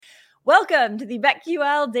Welcome to the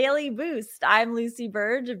BetQL Daily Boost. I'm Lucy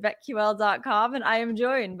Burge of BetQL.com, and I am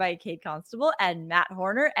joined by Kate Constable and Matt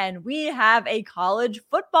Horner, and we have a college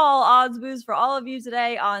football odds boost for all of you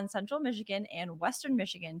today on Central Michigan and Western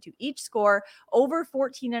Michigan to each score over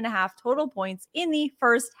 14.5 total points in the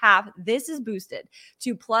first half. This is boosted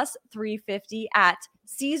to plus 350 at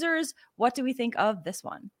Caesars. What do we think of this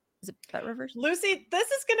one? Is it Bet Rivers? Lucy, this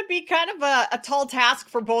is going to be kind of a tall task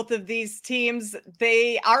for both of these teams.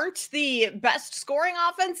 They aren't the best scoring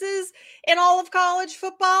offenses in all of college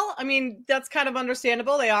football. I mean, that's kind of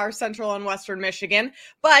understandable. They are Central and Western Michigan.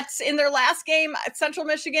 But in their last game at Central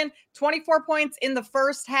Michigan, 24 points in the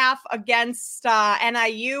first half against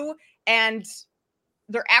NIU, and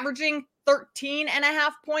they're averaging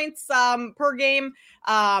 13.5 points per game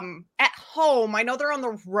at home. I know they're on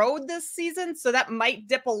the road this season, so that might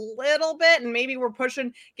dip a little bit, and maybe we're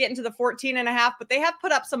getting to the 14.5, but they have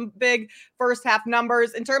put up some big first half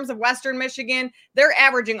numbers. In terms of Western Michigan, they're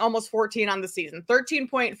averaging almost 14 on the season,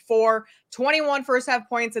 13.4, 21 first half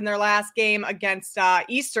points in their last game against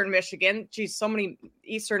Eastern Michigan. Geez, so many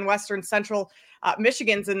Eastern, Western, Central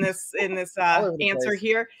Michigans in this answer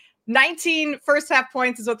here. 19 first half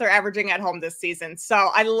points is what they're averaging at home this season.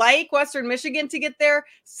 So I like Western Michigan to get there.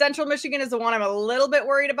 Central Michigan is the one I'm a little bit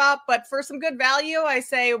worried about, but for some good value, I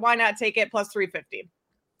say, why not take it plus 350?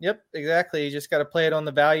 Yep, exactly. You just got to play it on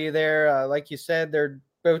the value there. Like you said, they're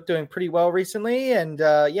both doing pretty well recently, and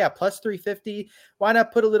plus 350. Why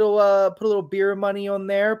not put a little beer money on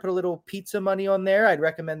there? Put a little pizza money on there. I'd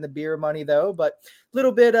recommend the beer money though, but a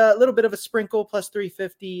little bit of a sprinkle plus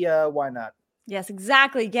 350. Why not? Yes,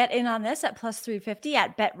 exactly. Get in on this at plus 350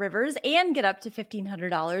 at Bet Rivers and get up to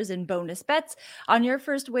 $1,500 in bonus bets on your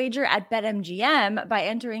first wager at BetMGM by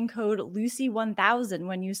entering code Lucy1000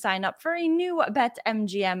 when you sign up for a new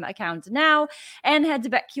BetMGM account now, and head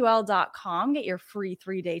to BetQL.com. Get your free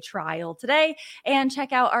 3-day trial today and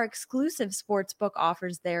check out our exclusive sportsbook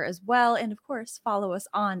offers there as well. And of course, follow us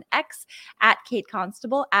on X at Kate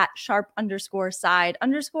Constable, at @sharp_side_,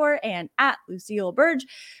 and at Lucille Burge.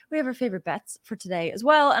 We have our favorite bets for today as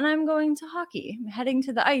well, and I'm going to hockey. I'm heading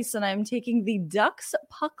to the ice, and I'm taking the Ducks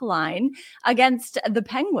puck line against the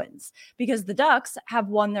Penguins because the Ducks have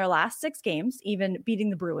won their last 6 games, even beating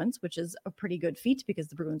the Bruins, which is a pretty good feat because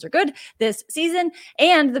the Bruins are good this season,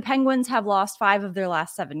 and the Penguins have lost 5 of their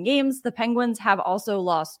last 7 games. The Penguins have also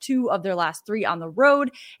lost 2 of their last 3 on the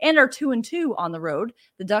road and are 2-2 on the road.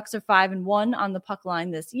 The Ducks are 5-1 on the puck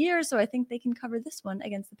line this year, so I think they can cover this one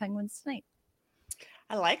against the Penguins tonight.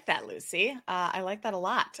 I like that, Lucy. I like that a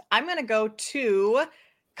lot. I'm going to go to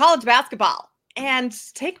college basketball and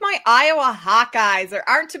take my Iowa Hawkeyes. There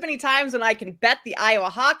aren't too many times when I can bet the Iowa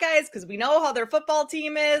Hawkeyes because we know how their football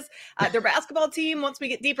team is. Their basketball team, once we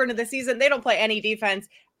get deeper into the season, they don't play any defense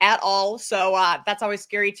at all. So that's always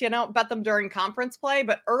scary to, bet them during conference play.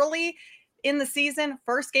 But early in the season,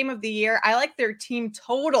 first game of the year, I like their team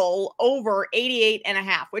total over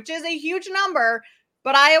 88.5, which is a huge number.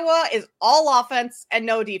 But Iowa is all offense and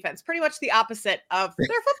no defense, pretty much the opposite of their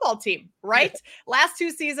football team, right? Last 2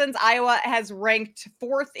 seasons, Iowa has ranked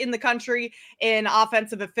 4th in the country in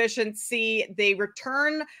offensive efficiency. They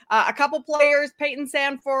return a couple players, Peyton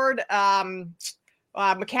Sanford,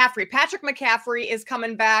 McCaffrey. Patrick McCaffrey is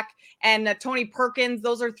coming back, and Tony Perkins.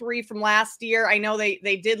 Those are 3 from last year. I know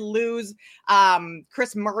they did lose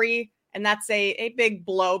Chris Murray, and that's a big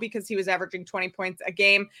blow because he was averaging 20 points a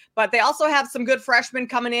game. But they also have some good freshmen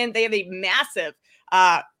coming in. They have a massive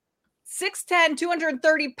 6'10",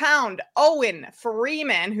 230-pound Owen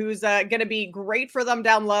Freeman, who's going to be great for them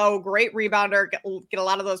down low, great rebounder, get a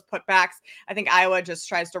lot of those putbacks. I think Iowa just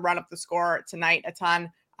tries to run up the score tonight a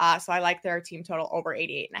ton. So I like their team total over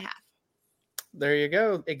 88.5. There you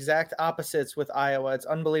go. Exact opposites with Iowa. It's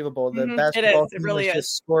unbelievable. The basketball team really is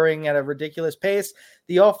just scoring at a ridiculous pace.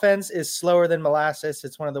 The offense is slower than molasses.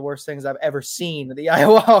 It's one of the worst things I've ever seen, the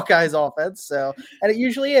Iowa Hawkeyes offense. And it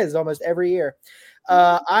usually is almost every year.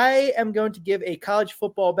 I am going to give a college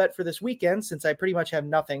football bet for this weekend since I pretty much have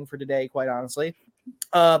nothing for today, quite honestly.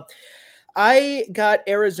 I got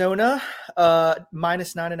Arizona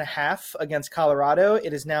minus 9.5 against Colorado.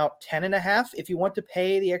 It is now 10.5. If you want to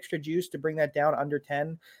pay the extra juice to bring that down under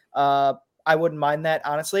 10, I wouldn't mind that,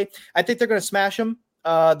 honestly. I think they're going to smash them.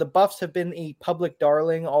 The Buffs have been a public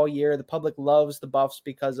darling all year. The public loves the Buffs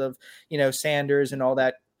because of, Sanders and all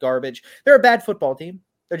that garbage. They're a bad football team.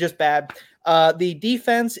 They're just bad. The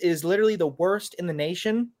defense is literally the worst in the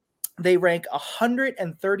nation. They rank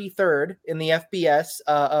 133rd in the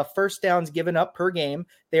FBS, first downs given up per game.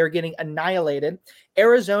 They are getting annihilated.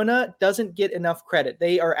 Arizona doesn't get enough credit.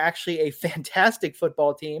 They are actually a fantastic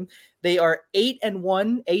football team. They are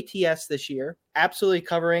 8-1 ATS this year, absolutely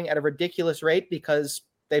covering at a ridiculous rate because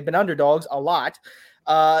they've been underdogs a lot.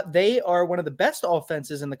 They are one of the best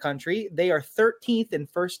offenses in the country. They are 13th in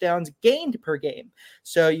first downs gained per game.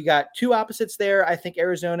 So you got two opposites there. I think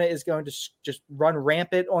Arizona is going to just run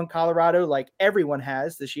rampant on Colorado like everyone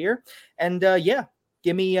has this year. And yeah,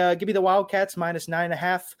 give me the Wildcats minus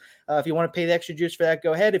 9.5. If you want to pay the extra juice for that,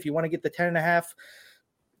 go ahead. If you want to get the 10.5,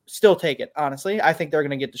 still take it. Honestly, I think they're going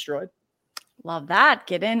to get destroyed. Love that.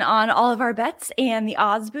 Get in on all of our bets and the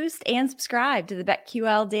odds boost, and subscribe to the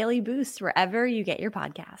BetQL Daily Boost wherever you get your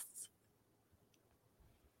podcasts.